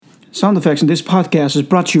Sound effects in this podcast is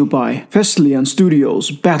brought to you by Festlian Studios,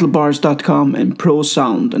 BattleBars.com, and Pro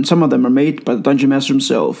Sound, and some of them are made by the Dungeon Master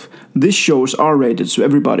himself. This show is R-rated, so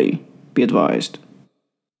everybody, be advised.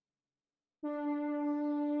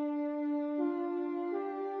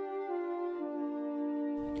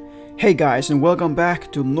 Hey guys, and welcome back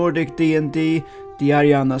to Nordic D&D, the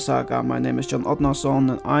Ariana Saga. My name is John Odnason,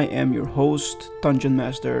 and I am your host, Dungeon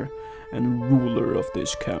Master, and ruler of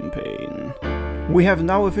this campaign. We have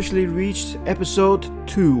now officially reached episode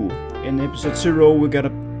 2. In episode 0, we got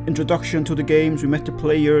an introduction to the games, we met the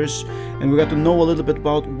players, and we got to know a little bit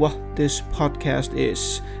about what this podcast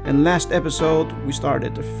is. And last episode, we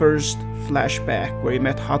started the first flashback, where you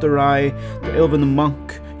met Hadorai, the elven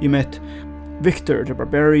monk, you met Victor, the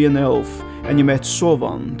barbarian elf, and you met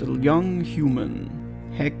Sovan, the young human,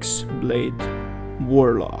 Hexblade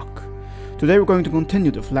warlock. Today we're going to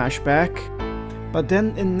continue the flashback, but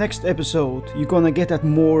then in next episode you're gonna get that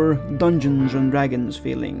more Dungeons and Dragons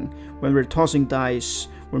feeling, when we're tossing dice,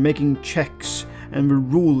 we're making checks, and we're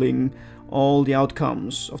ruling all the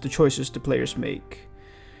outcomes of the choices the players make.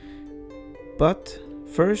 But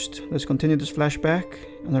first, let's continue this flashback,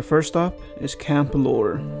 and our first stop is Camp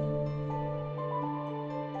Lore.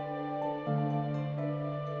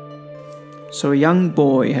 So a young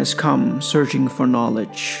boy has come searching for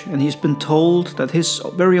knowledge, and he's been told that his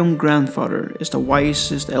very own grandfather is the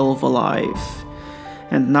wisest elf alive.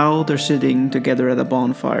 And now they're sitting together at a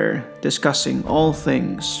bonfire, discussing all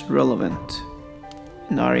things relevant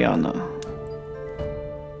in Ariana.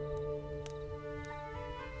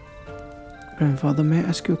 Grandfather, may I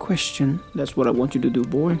ask you a question? That's what I want you to do,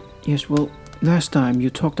 boy. Yes, well, last time you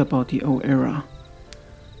talked about the O era.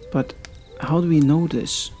 But how do we know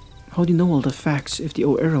this? How do you know all the facts if the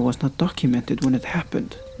O era was not documented when it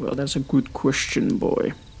happened? Well, that's a good question,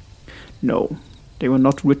 boy. No, they were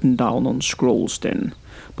not written down on scrolls then,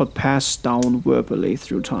 but passed down verbally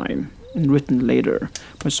through time, and written later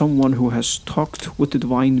by someone who has talked with the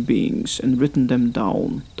divine beings and written them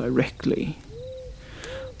down directly.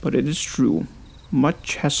 But it is true,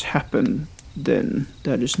 much has happened then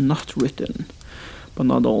that is not written, but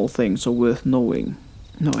not all things are worth knowing.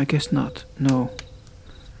 No, I guess not, no.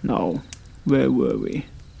 Now, where were we?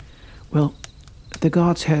 Well, the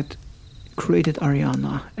gods had created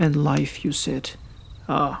Ariana and life, you said.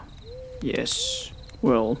 Ah, yes.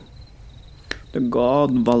 Well, the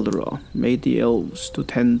god Valdera made the elves to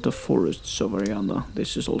tend the forests of Ariana.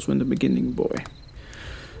 This is also in the beginning, boy.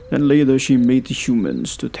 Then later she made the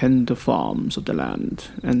humans to tend the farms of the land,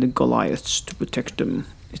 and the Goliaths to protect them.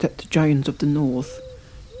 Is that the giants of the north?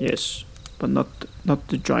 Yes, but not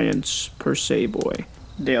the giants per se, boy.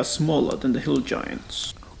 They are smaller than the hill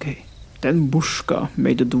giants. Okay. Then Bushka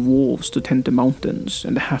made the dwarves to tend the mountains,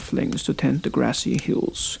 and the halflings to tend the grassy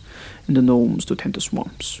hills, and the gnomes to tend the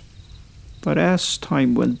swamps. But as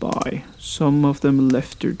time went by, some of them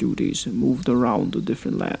left their duties and moved around to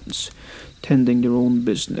different lands, tending their own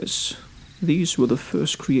business. These were the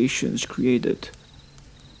first creations created.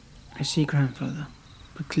 I see, grandfather.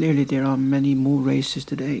 But clearly there are many more races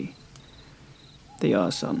today. They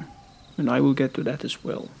are, son. And I will get to that as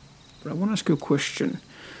well. But I want to ask you a question.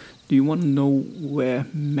 Do you want to know where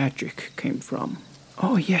magic came from?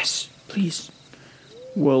 Oh yes, please.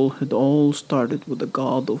 Well, it all started with the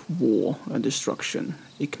god of war and destruction,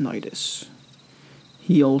 Ignitus.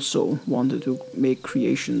 He also wanted to make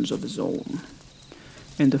creations of his own.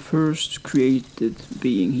 And the first created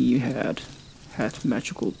being he had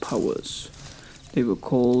magical powers. They were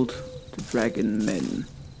called the Dragon Men.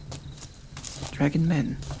 Dragon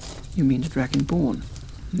Men? You mean the Dragonborn?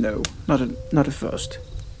 No, not at first.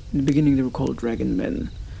 In the beginning they were called Dragon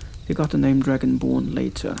Men. They got the name Dragonborn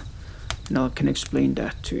later, and I can explain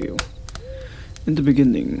that to you. In the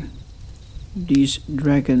beginning, these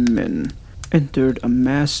Dragon Men entered a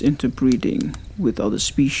mass interbreeding with other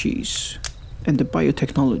species, and the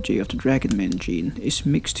biotechnology of the Dragon Men gene is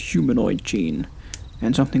mixed humanoid gene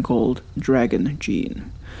and something called Dragon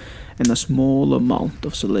gene, and a small amount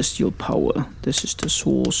of celestial power. This is the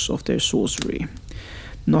source of their sorcery,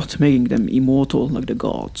 not making them immortal like the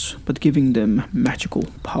gods, but giving them magical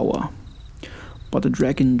power. But the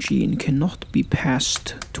dragon gene cannot be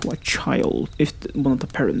passed to a child if one of the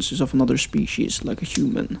parents is of another species like a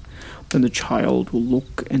human. Then the child will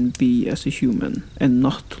look and be as a human and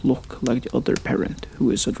not look like the other parent, who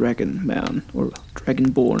is a dragon man, or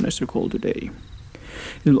dragonborn as they're called today.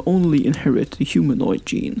 It will only inherit the humanoid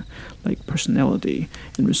gene, like personality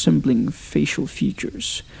and resembling facial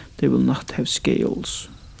features. They will not have scales.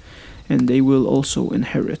 And they will also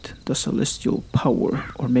inherit the celestial power,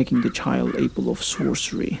 or making the child able of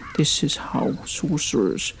sorcery. This is how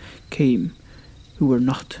sorcerers came who were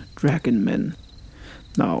not dragon men.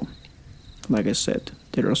 Now, like I said,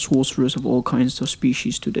 there are sorcerers of all kinds of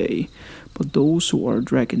species today, but those who are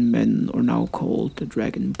dragon men are now called the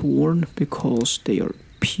Dragonborn because they are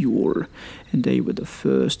pure, and they were the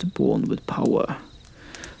first born with power.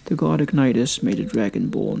 The god Ignitus made a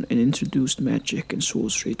Dragonborn and introduced magic and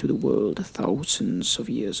sorcery to the world thousands of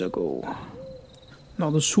years ago.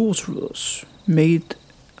 Now the sorcerers made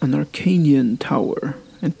an Arcanian tower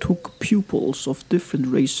and took pupils of different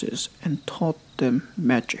races and taught them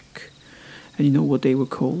magic. And you know what they were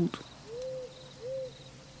called?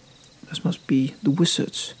 This must be the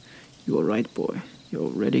wizards. You are right, boy. You're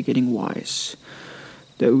already getting wise.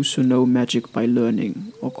 Those who know magic by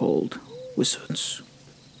learning are called wizards.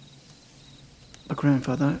 But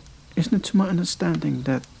grandfather, isn't it to my understanding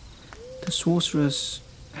that the sorcerers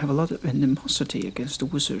have a lot of animosity against the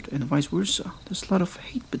wizard and vice versa? There's a lot of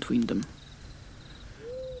hate between them.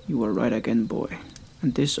 You are right again, boy.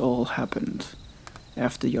 And this all happened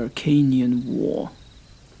after the Arcanian War.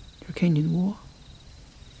 The Arcanian War?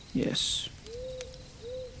 Yes.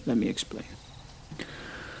 Let me explain.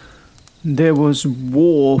 There was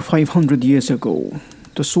war 500 years ago.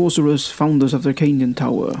 The sorcerers, founders of the Arcanian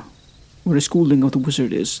Tower, where the schooling of the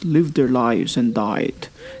wizard is, lived their lives and died,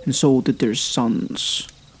 and so did their sons.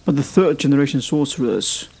 But the third generation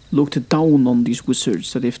sorcerers looked down on these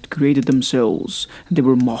wizards that they've created themselves, and they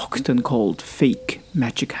were mocked and called fake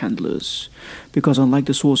magic handlers. Because unlike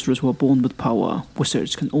the sorcerers who are born with power,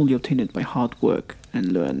 wizards can only obtain it by hard work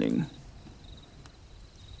and learning.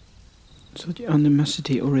 So the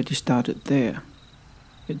animosity already started there.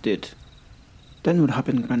 It did. Then what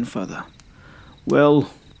happened, grandfather?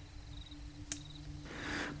 Well,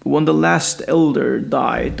 but when the last elder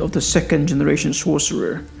died of the second generation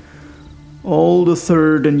sorcerer, all the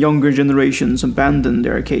third and younger generations abandoned the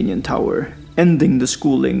Arcanian Tower, ending the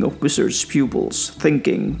schooling of wizards' pupils,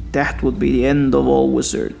 thinking that would be the end of all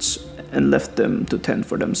wizards, and left them to tend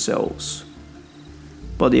for themselves.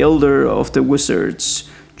 But the elder of the wizards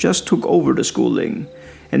just took over the schooling,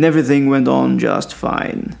 and everything went on just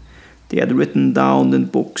fine. They had written down in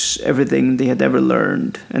books everything they had ever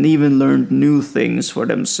learned, and even learned new things for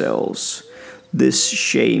themselves. This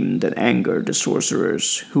shamed and angered the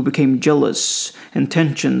sorcerers, who became jealous, and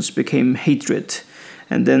tensions became hatred.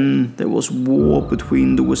 And then there was war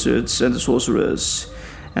between the wizards and the sorcerers,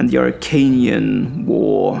 and the Arcanian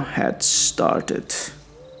War had started.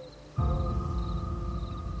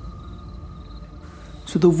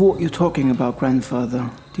 So the war you're talking about, grandfather,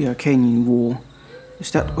 the Arcanian War,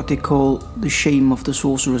 is that what they call the shame of the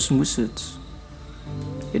sorcerers and wizards?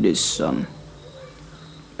 It is, son.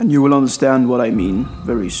 And you will understand what I mean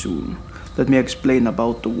very soon. Let me explain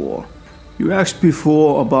about the war. You asked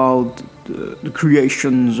before about the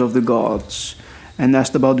creations of the gods, and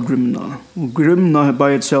asked about Grimnar. Well, Grimnar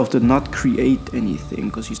by itself did not create anything,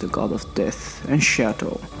 because he's the god of death and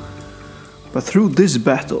shadow. But through this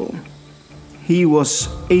battle, he was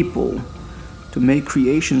able to make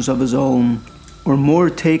creations of his own, or more,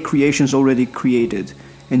 take creations already created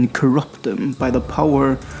and corrupt them by the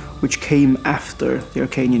power which came after the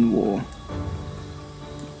Arcanian War.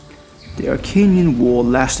 The Arcanian War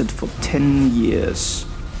lasted for 10 years.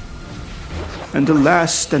 And the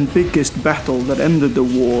last and biggest battle that ended the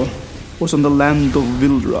war was on the land of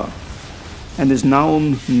Vildra, and is now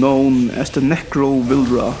known as the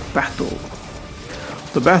Necro-Vildra battle.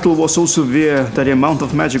 The battle was so severe that the amount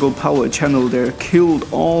of magical power channeled there killed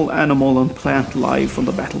all animal and plant life on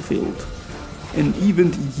the battlefield. And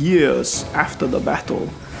even years after the battle,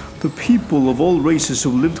 the people of all races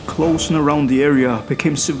who lived close and around the area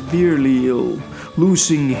became severely ill,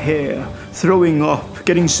 losing hair, throwing up,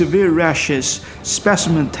 getting severe rashes,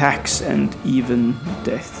 spasm attacks, and even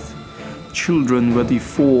death. Children were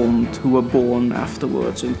deformed who were born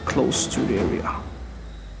afterwards and close to the area.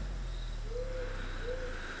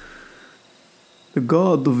 The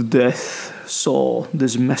god of death saw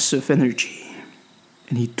this massive energy,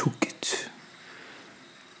 and he took it,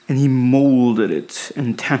 and he molded it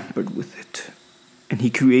and tampered with it, and he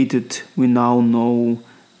created we now know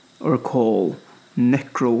or call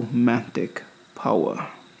necromantic power.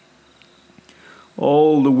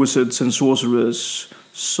 All the wizards and sorcerers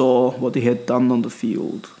saw what he had done on the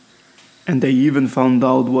field, and they even found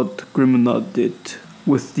out what Grimnar did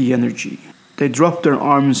with the energy. They dropped their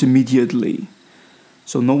arms immediately,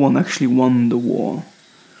 so no one actually won the war.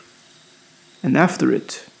 And after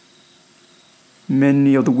it,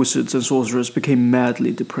 many of the wizards and sorcerers became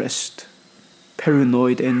madly depressed,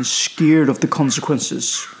 paranoid, and scared of the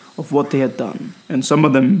consequences of what they had done. And some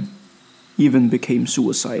of them even became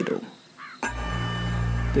suicidal.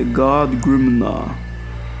 The god Grimnar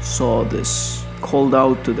saw this, called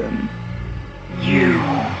out to them. You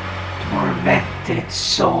tormented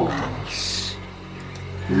souls,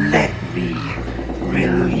 let me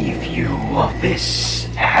relieve you of this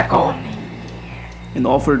agony. And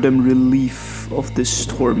offered them relief of this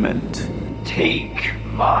torment. Take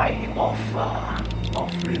my offer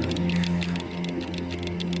of relief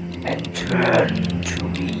and turn to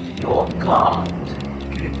me your god,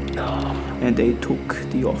 Grimnar. And they took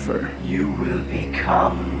the offer. You will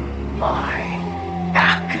become my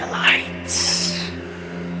acolytes.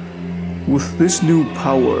 With this new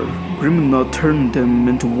power, Grimnar turned them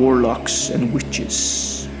into warlocks and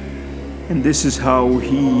witches. And this is how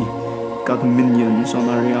he got minions on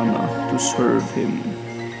Ariana to serve him.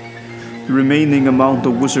 The remaining amount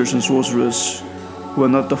of wizards and sorcerers who are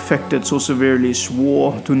not affected so severely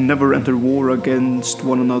swore to never enter war against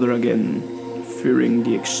one another again, fearing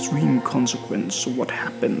the extreme consequence of what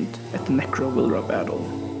happened at the Necro-Wilra battle.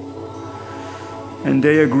 And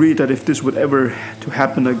they agreed that if this would ever to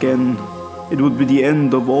happen again, it would be the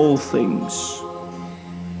end of all things.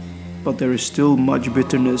 But there is still much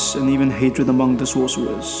bitterness and even hatred among the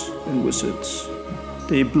sorcerers and wizards.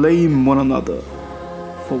 They blame one another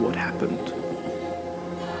for what happened.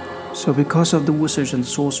 So because of the wizards and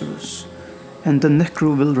sorcerers and the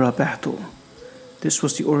Necro-Wilra battle, this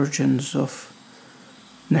was the origins of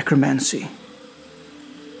necromancy.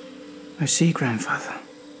 I see, grandfather.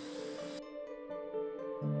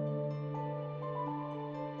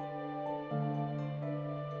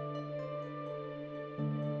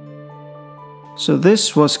 So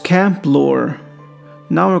this was camp lore.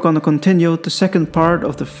 Now we're gonna continue the second part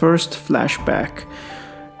of the first flashback.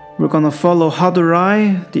 We're gonna follow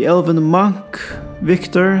Hadurai, the elven monk,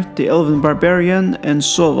 Victor, the elven barbarian, and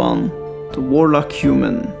Sovan, the warlock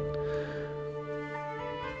human.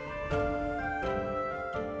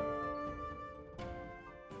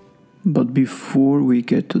 But before we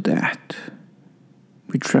get to that,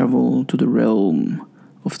 we travel to the realm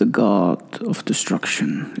of the god of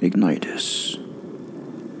destruction, Ignitus.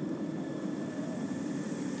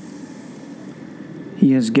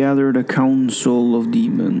 He has gathered a council of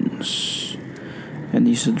demons, and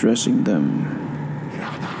he's addressing them.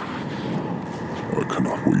 I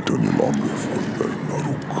cannot wait any longer for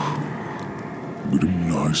Naruk.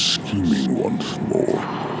 Grimnar is scheming once more,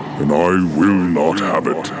 and I will not have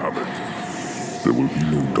it. There will be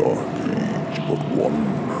no dark age, but one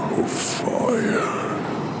of fire.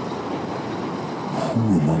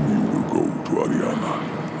 Who among you will go to Ariana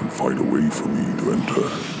and find a way for me to enter?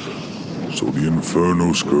 So the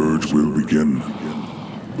Inferno Scourge will begin.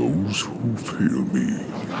 Those who fail me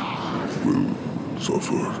will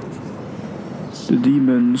suffer. The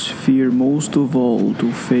demons fear most of all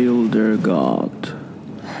to fail their god.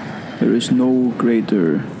 There is no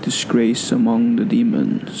greater disgrace among the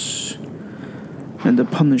demons, and the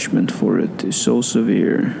punishment for it is so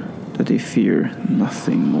severe that they fear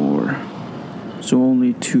nothing more. So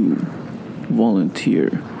only two volunteer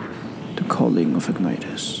the calling of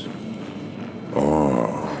Ignitus.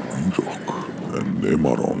 Irok and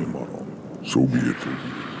Emaron. So be it.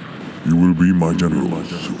 You will be my general.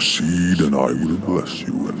 Succeed and I will bless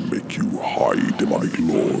you and make you high demonic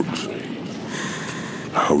lords.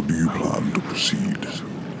 How do you plan to proceed?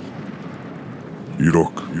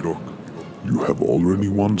 Irok, you have already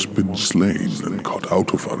once been slain and cut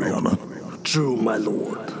out of Ariana. True, my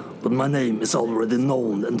lord, but my name is already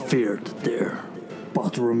known and feared there.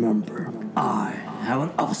 But remember, I have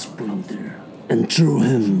an offspring there, and through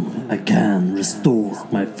him I can restore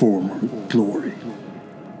my former glory.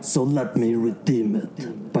 So let me redeem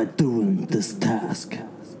it by doing this task,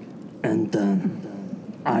 and then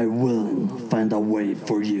I will find a way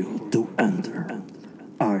for you to enter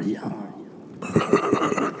Ariana.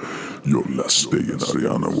 Your last stay in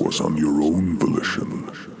Ariana was on your own volition,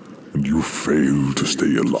 and you failed to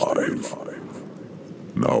stay alive.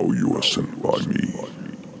 Now you are sent by me.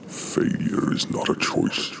 Failure is not a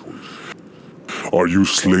choice. Are you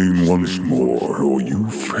slain once more, or you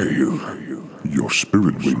fail? Your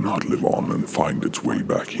spirit will not live on and find its way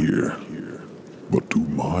back here, but to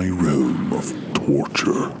my realm of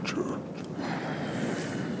torture.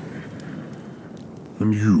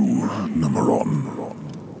 And you, Nemeron.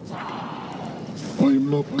 I am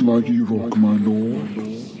not like Irok, my lord.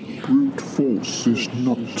 Brute force is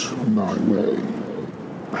not my way.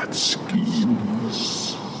 Bad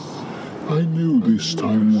schemes. I knew this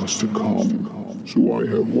time was to come, so I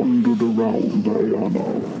have wandered around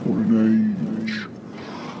Ariana for an age,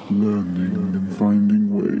 learning and finding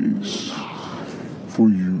ways. For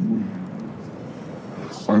you,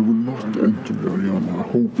 I will not enter Ariana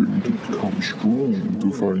hoping to become strong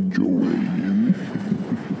to find your way in.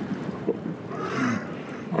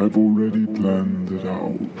 I've already planned it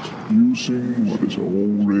out, using what is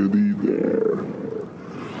already there.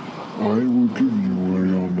 I will give you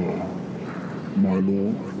Ariana, my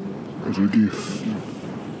lord, as a gift.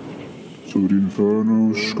 So the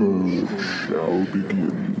Inferno Scourge shall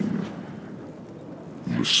begin.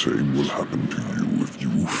 The same will happen to you if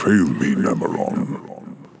you fail me,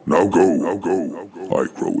 Namaron. Now go. I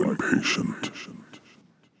grow impatient.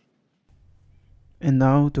 And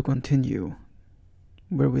now to continue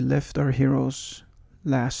where we left our heroes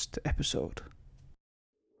last episode.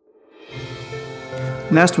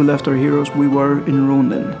 Last we left our heroes, we were in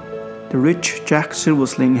Ronin. The rich Jack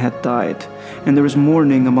Silversling had died, and there is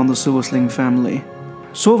mourning among the Silversling family.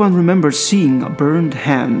 Sovan remembered seeing a burned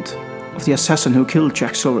hand of the assassin who killed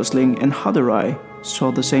Jack Silversling, and Hadorai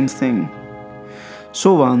saw the same thing.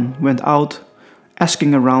 Sovan went out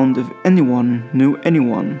asking around if anyone knew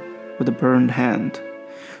anyone with a burned hand.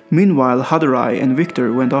 Meanwhile, Hadorai and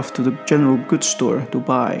Victor went off to the general goods store to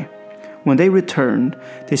buy. When they returned,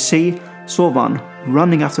 they see Sovan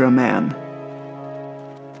running after a man.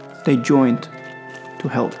 They joined to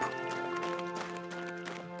help.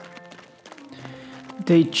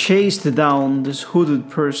 They chased down this hooded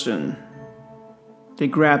person. They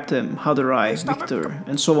grabbed him, Hadorai, Victor,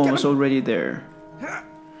 and Sovan was already there.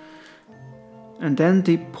 And then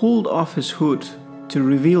they pulled off his hood to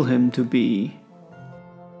reveal him to be...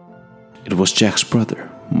 It was Jack's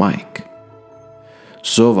brother, Mike.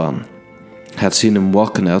 Sovan had seen him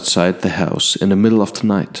walking outside the house in the middle of the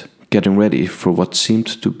night, getting ready for what seemed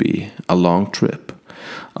to be a long trip.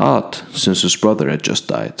 Odd, since his brother had just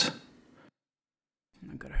died.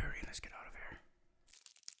 I gotta hurry, let's get out of here.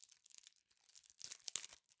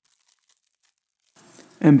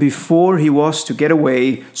 And before he was to get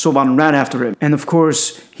away, Sovan ran after him. And of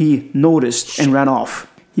course, he noticed and ran off.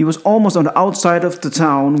 He was almost on the outside of the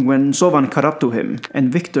town when Sovan caught up to him,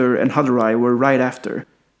 and Victor and Hadorai were right after.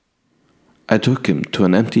 I took him to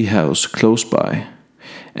an empty house close by,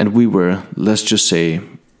 and we were, let's just say,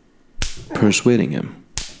 persuading him.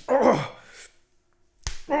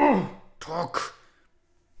 Talk.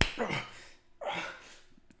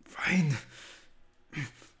 Fine.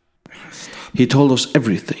 He told us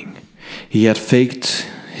everything. He had faked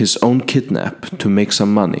his own kidnap to make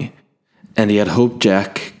some money, and he had hoped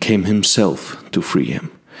Jack came himself to free him,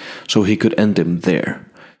 so he could end him there.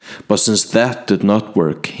 But since that did not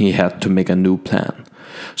work, he had to make a new plan.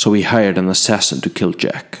 So he hired an assassin to kill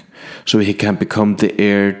Jack, so he can become the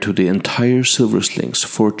heir to the entire Silversling's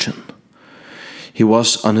fortune. He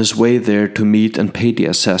was on his way there to meet and pay the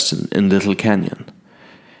assassin in Little Canyon.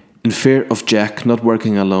 In fear of Jack not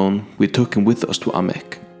working alone, we took him with us to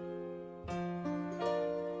Amek.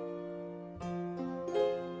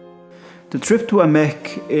 The trip to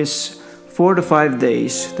Amek is 4 to 5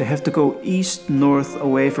 days. They have to go east-north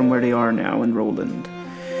away from where they are now in Roland.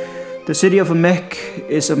 The city of Amek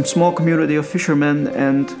is a small community of fishermen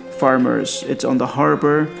and farmers. It's on the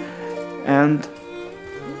harbor, and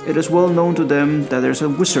it is well known to them that there's a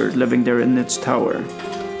wizard living there in its tower.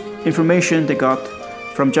 Information they got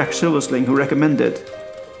from Jack Silversling, who recommended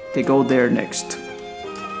they go there next.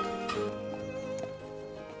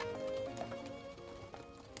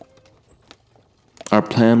 Our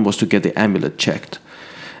plan was to get the amulet checked,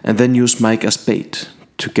 and then use Mike as bait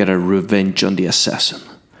to get our revenge on the assassin.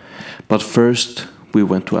 But first, we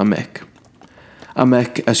went to Amek.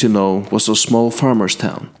 Amek, as you know, was a small farmer's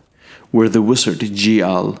town, where the wizard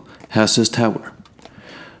Gial has his tower.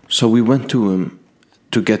 So we went to him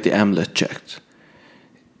to get the amulet checked.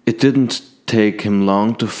 It didn't take him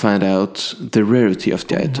long to find out the rarity of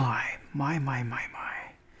the item. My.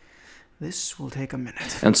 This will take a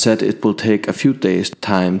minute. And said it will take a few days'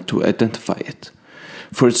 time to identify it,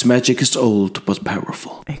 for its magic is old but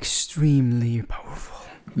powerful. Extremely powerful.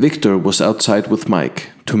 Victor was outside with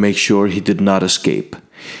Mike to make sure he did not escape.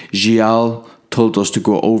 Gial told us to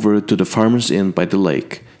go over to the farmer's inn by the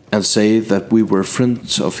lake and say that we were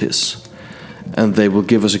friends of his, and they will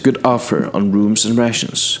give us a good offer on rooms and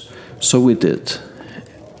rations. So we did,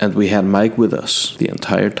 and we had Mike with us the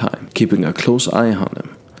entire time, keeping a close eye on him.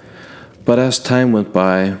 But as time went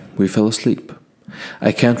by, we fell asleep.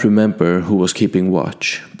 I can't remember who was keeping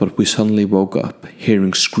watch, but we suddenly woke up,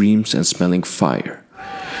 hearing screams and smelling fire.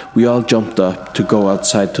 We all jumped up to go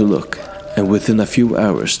outside to look, and within a few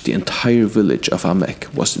hours the entire village of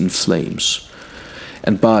Amek was in flames,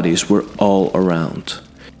 and bodies were all around.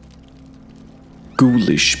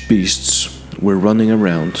 Ghoulish beasts were running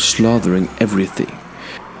around, slaughtering everything.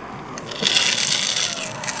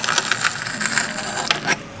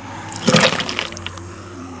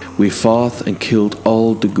 We fought and killed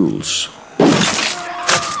all the ghouls.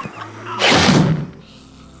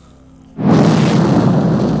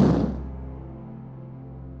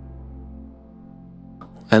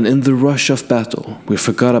 And in the rush of battle, we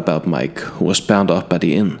forgot about Mike, who was bound up at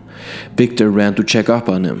the inn. Victor ran to check up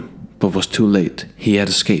on him, but was too late. He had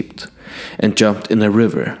escaped and jumped in a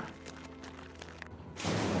river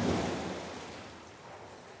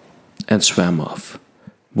and swam off.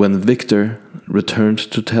 When Victor returned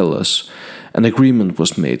to tell us, an agreement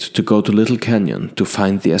was made to go to Little Canyon to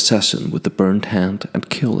find the assassin with the burned hand and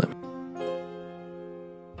kill him.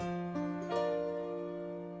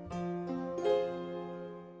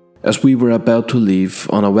 As we were about to leave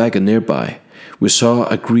on a wagon nearby, we saw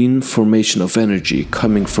a green formation of energy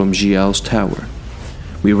coming from Gial's tower.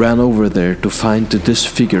 We ran over there to find the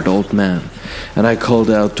disfigured old man, and I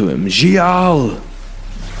called out to him, "Gial!"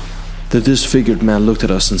 The disfigured man looked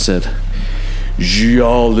at us and said,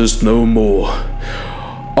 "Gial is no more.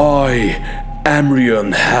 I,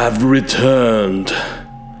 Amrion, have returned."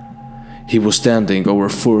 He was standing over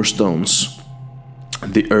 4 stones,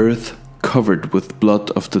 the earth covered with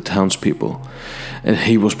blood of the townspeople, and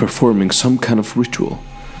he was performing some kind of ritual.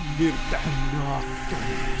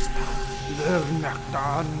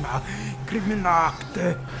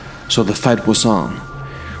 So the fight was on.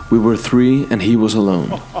 We were 3 and he was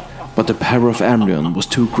alone, but the power of Amrion was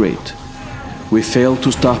too great. We failed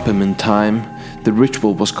to stop him in time. The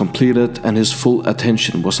ritual was completed and his full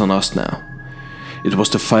attention was on us now. It was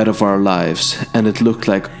the fight of our lives, and it looked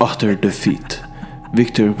like utter defeat.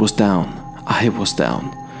 Victor was down, I was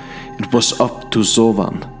down. It was up to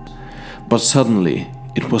Zovan. But suddenly,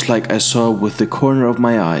 it was like I saw with the corner of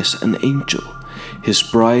my eyes an angel, his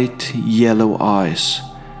bright yellow eyes.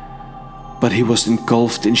 But he was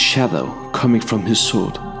engulfed in shadow coming from his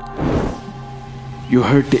sword. You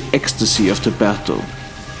heard the ecstasy of the battle,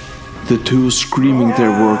 the 2 screaming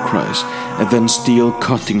their war cries, and then steel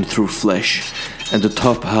cutting through flesh, and the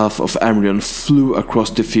top half of Amrion flew across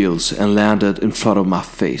the fields and landed in front of my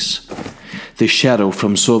face. The shadow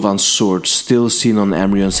from Zovan's sword still seen on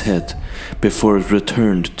Amrion's head before it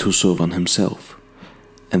returned to Zovan himself.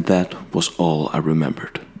 And that was all I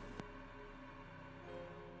remembered.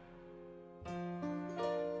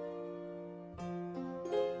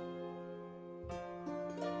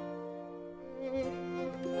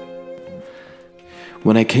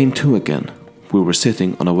 When I came to again, we were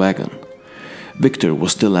sitting on a wagon. Victor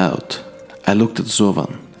was still out. I looked at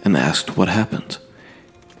Zovan and asked what happened.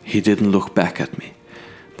 He didn't look back at me,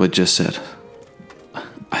 but just said,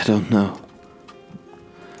 "I don't know,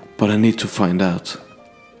 but I need to find out."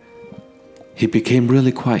 He became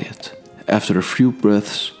really quiet. After a few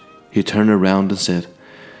breaths, he turned around and said,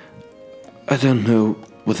 "I don't know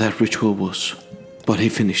what that ritual was, but he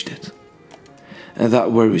finished it. And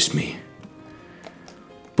that worries me."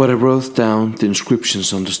 But I wrote down the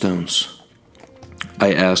inscriptions on the stones.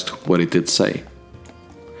 I asked what it did say.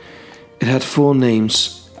 It had 4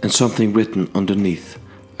 names and something written underneath.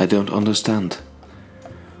 I don't understand.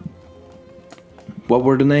 What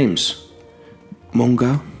were the names?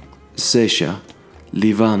 Munga, Sesha,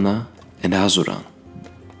 Livana, and Azuran.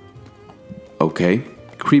 Okay,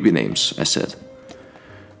 creepy names, I said.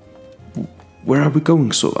 Where are we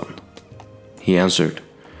going, Zovan? He answered,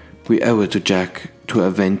 "We owe it to Jack to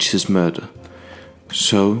avenge his murder.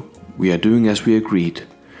 So, we are doing as we agreed.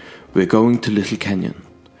 We're going to Little Canyon.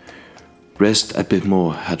 Rest a bit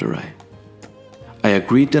more, Hadorai." I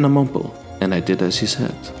agreed in a mumble, and I did as he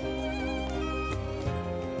said.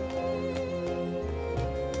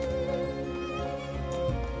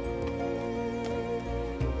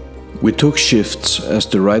 We took shifts as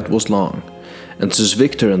the ride was long, and since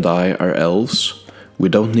Victor and I are elves, we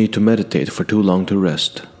don't need to meditate for too long to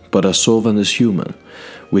rest. But as Zovan is human,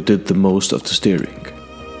 we did the most of the steering.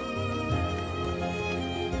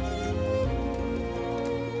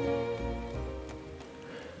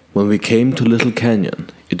 When we came to Little Canyon,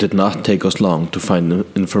 it did not take us long to find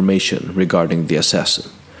information regarding the assassin.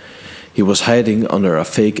 He was hiding under a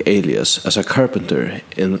fake alias as a carpenter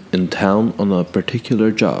in town on a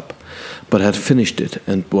particular job, but had finished it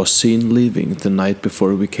and was seen leaving the night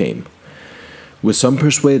before we came. With some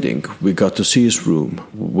persuading, we got to see his room,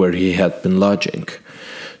 where he had been lodging.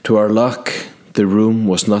 To our luck, the room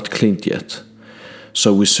was not cleaned yet,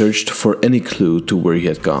 so we searched for any clue to where he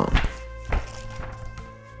had gone.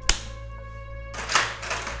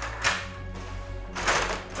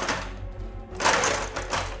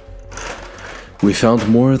 We found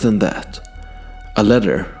more than that. A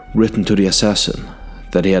letter written to the assassin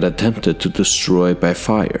that he had attempted to destroy by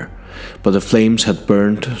fire, but the flames had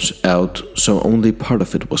burned out, so only part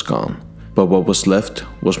of it was gone. But what was left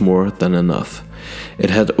was more than enough. It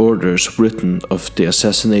had orders written of the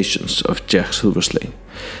assassinations of Jack Silversling,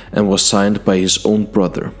 and was signed by his own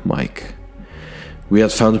brother, Mike. We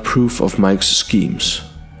had found proof of Mike's schemes.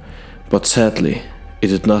 but sadly, it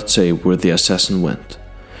did not say where the assassin went.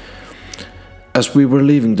 As we were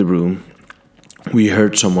leaving the room, we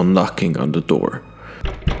heard someone knocking on the door.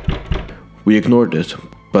 We ignored it,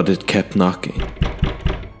 but it kept knocking.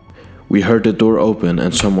 We heard the door open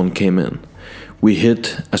and someone came in. We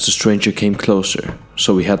hid as the stranger came closer,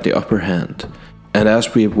 so we had the upper hand. And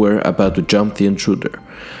as we were about to jump the intruder,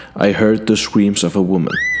 I heard the screams of a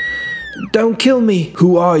woman. "Don't kill me!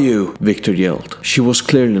 Who are you?" Victor yelled. She was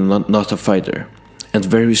clearly not a fighter, and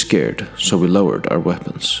very scared, so we lowered our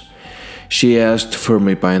weapons. She asked for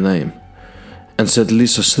me by name, and said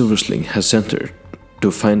Lisa Silversling had sent her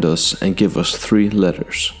to find us and give us 3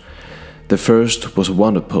 letters. The first was a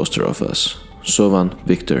wanted poster of us, Zovan,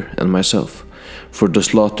 Victor, and myself, for the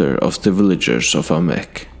slaughter of the villagers of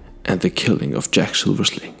Amek and the killing of Jack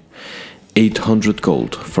Silversling. 800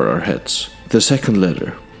 gold for our heads. The second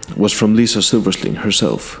letter was from Lisa Silversling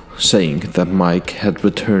herself, saying that Mike had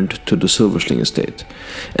returned to the Silversling estate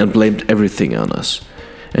and blamed everything on us,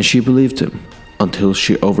 and she believed him until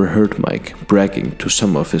she overheard Mike bragging to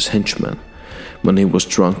some of his henchmen when he was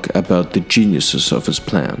drunk about the geniuses of his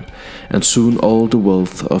plan, and soon all the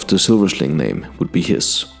wealth of the Silversling name would be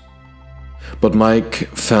his. But Mike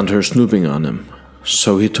found her snooping on him,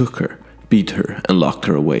 so he took her, beat her, and locked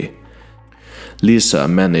her away. Lisa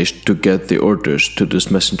managed to get the orders to this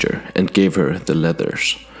messenger and gave her the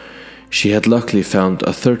letters. She had luckily found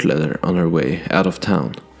a third letter on her way out of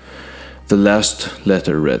town. The last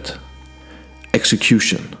letter read,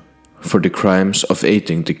 "Execution for the crimes of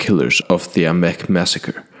aiding the killers of the Amek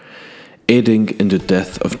massacre, aiding in the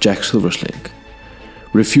death of Jack Silversling,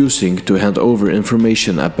 refusing to hand over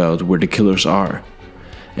information about where the killers are,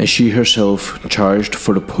 and she herself charged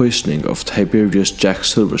for the poisoning of Tiberius Jack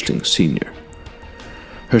Silversling Sr.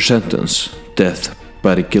 Her sentence, death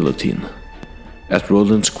by the guillotine, at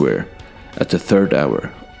Roland Square at the 3rd hour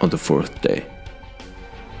on the 4th day."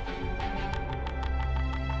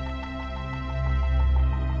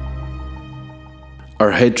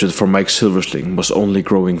 Our hatred for Mike Silversling was only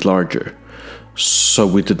growing larger, so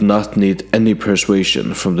we did not need any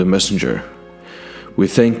persuasion from the messenger. We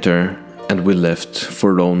thanked her and we left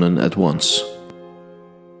for Ronan at once.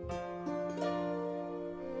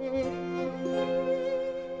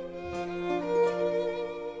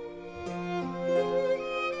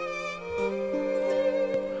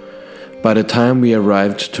 By the time we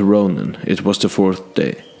arrived to Ronan, it was the 4th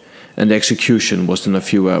day, and the execution was in a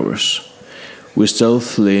few hours. We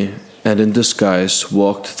stealthily and in disguise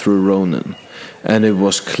walked through Ronan, and it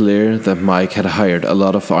was clear that Mike had hired a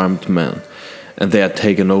lot of armed men, and they had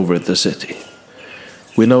taken over the city.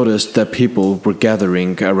 We noticed that people were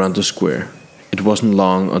gathering around the square. It wasn't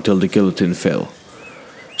long until the guillotine fell,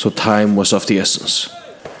 so time was of the essence.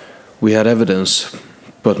 We had evidence,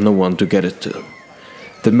 but no one to get it to.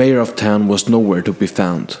 The mayor of town was nowhere to be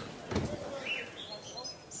found.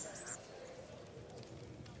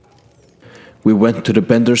 We went to the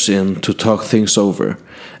Bender's Inn to talk things over,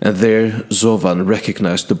 and there Zovan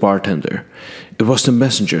recognized the bartender. It was the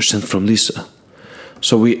messenger sent from Lisa.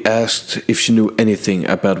 So we asked if she knew anything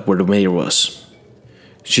about where the mayor was.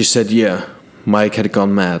 She said yeah, Mike had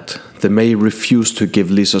gone mad. The mayor refused to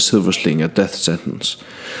give Lisa Silversling a death sentence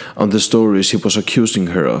on the stories he was accusing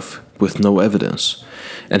her of, with no evidence,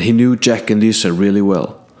 and he knew Jack and Lisa really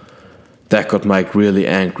well. That got Mike really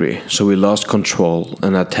angry, so we lost control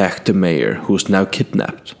and attacked the mayor, who was now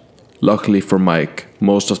kidnapped. Luckily for Mike,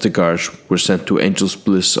 most of the guards were sent to Angel's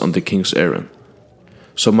Bliss on the king's errand.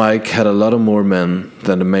 So Mike had a lot of more men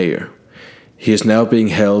than the mayor. He is now being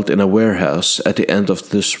held in a warehouse at the end of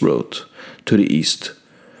this road, to the east.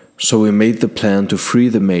 So we made the plan to free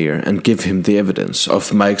the mayor and give him the evidence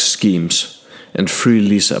of Mike's schemes and free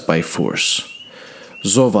Lisa by force.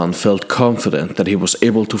 Zovan felt confident that he was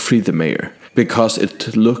able to free the mayor, because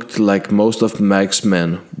it looked like most of Mike's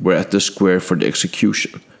men were at the square for the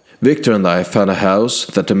execution. Victor and I found a house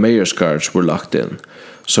that the mayor's guards were locked in,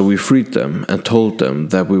 so we freed them and told them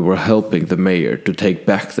that we were helping the mayor to take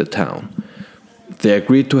back the town. They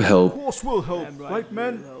agreed to help, Right,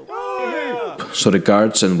 men? so the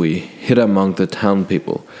guards and we hid among the town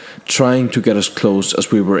people, trying to get as close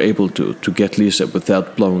as we were able to get Lisa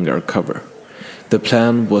without blowing our cover. The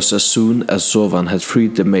plan was as soon as Zovan had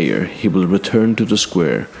freed the mayor, he will return to the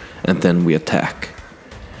square, and then we attack.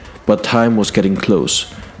 But time was getting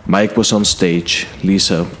close. Mike was on stage,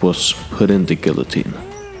 Lisa was put in the guillotine.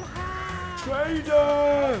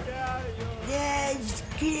 Traitor!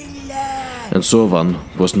 And Zovan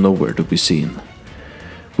was nowhere to be seen.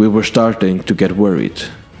 We were starting to get worried,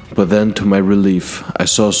 but then to my relief, I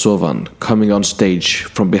saw Zovan coming on stage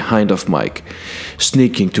from behind of Mike,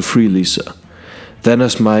 sneaking to free Lisa. Then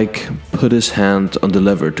as Mike put his hand on the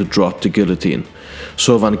lever to drop the guillotine,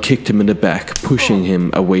 Zovan kicked him in the back, pushing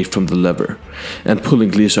him away from the lever and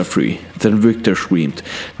pulling Lisa free. Then Victor screamed,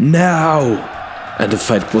 "Now!" and the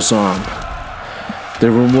fight was on.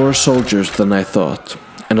 There were more soldiers than I thought,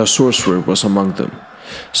 and a sorcerer was among them,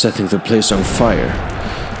 setting the place on fire.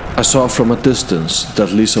 I saw from a distance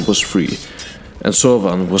that Lisa was free, and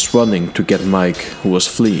Zovan was running to get Mike, who was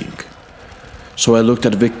fleeing. So I looked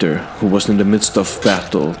at Victor, who was in the midst of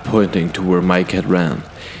battle, pointing to where Mike had ran.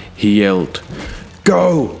 He yelled,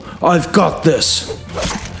 "Go! I've got this!"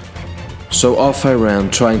 So off I ran,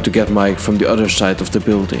 trying to get Mike from the other side of the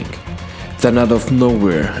building. Then out of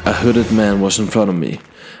nowhere, a hooded man was in front of me.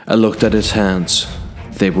 I looked at his hands.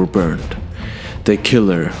 They were burned. The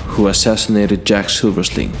killer who assassinated Jack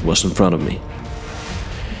Silversling was in front of me.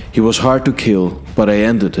 He was hard to kill, but I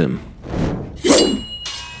ended him.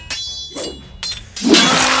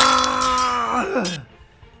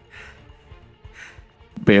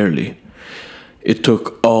 Barely. It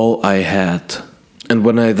took all I had. And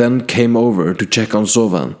when I then came over to check on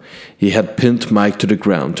Zovan, he had pinned Mike to the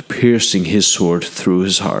ground, piercing his sword through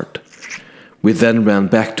his heart. We then ran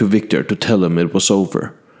back to Victor to tell him it was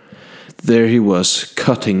over. There he was,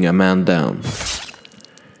 cutting a man down.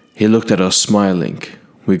 He looked at us smiling.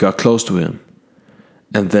 We got close to him.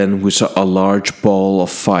 And then we saw a large ball of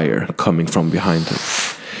fire coming from behind him.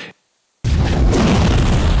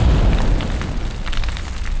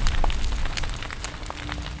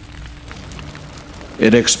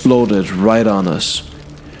 It exploded right on us.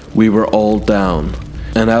 We were all down,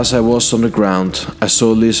 and as I was on the ground, I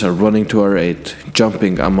saw Lisa running to our aid,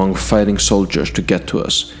 jumping among fighting soldiers to get to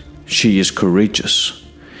us. She is courageous.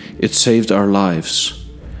 It saved our lives.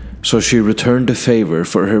 So she returned the favor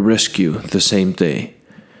for her rescue the same day.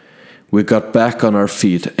 We got back on our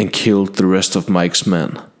feet and killed the rest of Mike's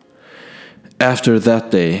men. After that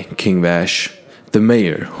day, King Vash, the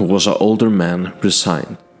mayor, who was an older man,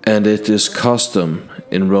 resigned. And it is custom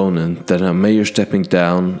in Ronin that a mayor stepping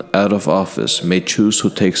down out of office may choose who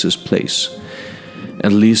takes his place.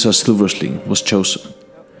 And Lisa Silversling was chosen.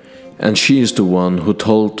 And she is the one who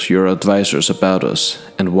told your advisors about us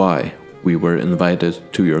and why we were invited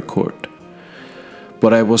to your court.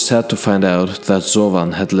 But I was sad to find out that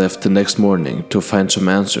Zovan had left the next morning to find some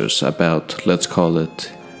answers about, let's call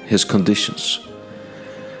it, his conditions.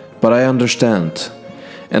 But I understand,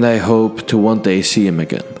 and I hope to one day see him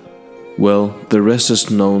again. Well, the rest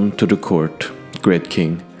is known to the court, great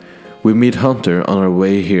king. We meet Hunter on our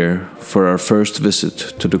way here for our first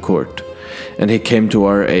visit to the court, and he came to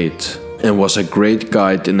our aid and was a great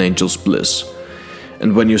guide in Angel's Bliss.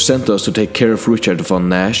 And when you sent us to take care of Richard von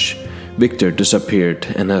Nash, Victor disappeared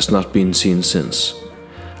and has not been seen since.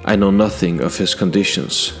 I know nothing of his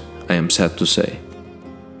conditions, I am sad to say.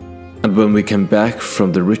 And when we came back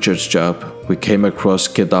from the Richards job, we came across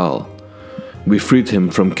Kedal. We freed him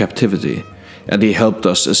from captivity, and he helped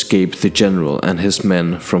us escape the general and his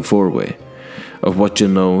men from Fourway, of what you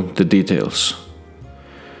know the details.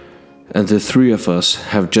 And the three of us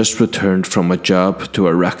have just returned from a job to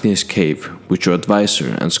Arachne's cave with your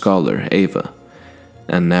advisor and scholar, Ava,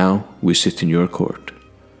 and now we sit in your court.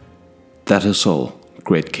 That is all,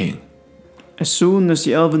 great king. As soon as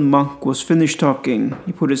the elven monk was finished talking,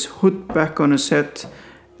 he put his hood back on his head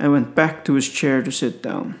and went back to his chair to sit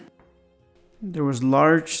down. There was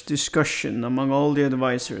large discussion among all the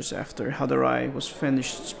advisors after Hadarai was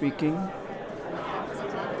finished speaking.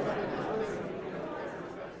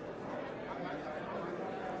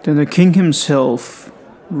 Then the king himself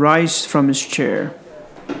rised from his chair.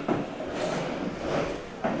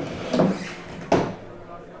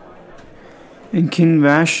 And King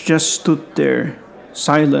Vash just stood there,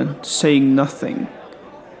 silent, saying nothing.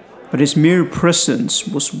 But his mere presence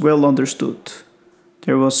was well understood.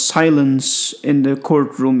 There was silence in the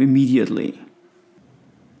courtroom immediately.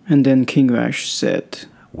 And then King Vash said,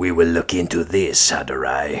 "We will look into this,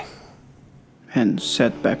 Hadarai," and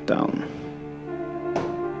sat back down.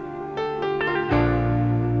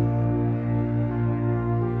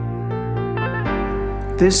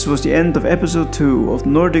 This was the end of episode 2 of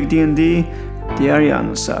Nordic D&D, the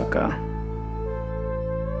Ariana Saga.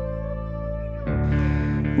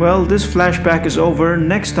 Well, this flashback is over.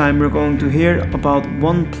 Next time we're going to hear about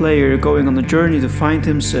one player going on a journey to find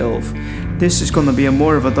himself. This is gonna be a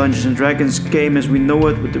more of a Dungeons and Dragons game as we know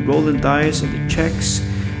it, with the rolling dice and the checks,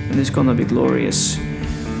 and it's gonna be glorious.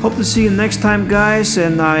 Hope to see you next time, guys,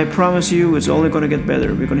 and I promise you it's only gonna get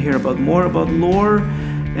better. We're gonna hear more about lore,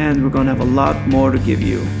 and we're gonna have a lot more to give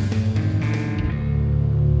you.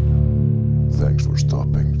 Thanks for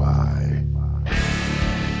stopping by.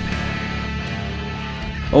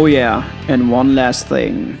 Oh yeah, and one last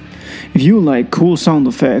thing. If you like cool sound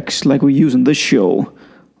effects like we use in this show,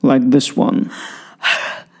 like this one,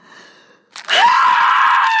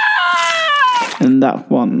 and that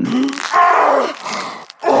one,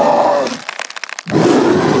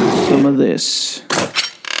 some of this,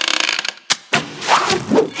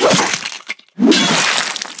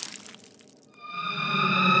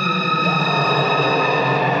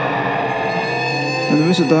 and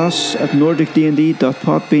visit us at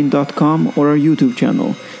nordicdnd.podbean.com or our YouTube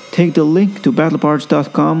channel. Take the link to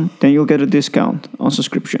battlebards.com, then you'll get a discount on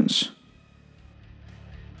subscriptions.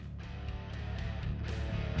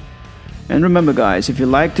 And remember guys, if you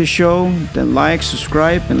like this show, then like,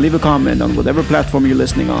 subscribe, and leave a comment on whatever platform you're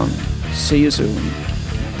listening on. See you soon.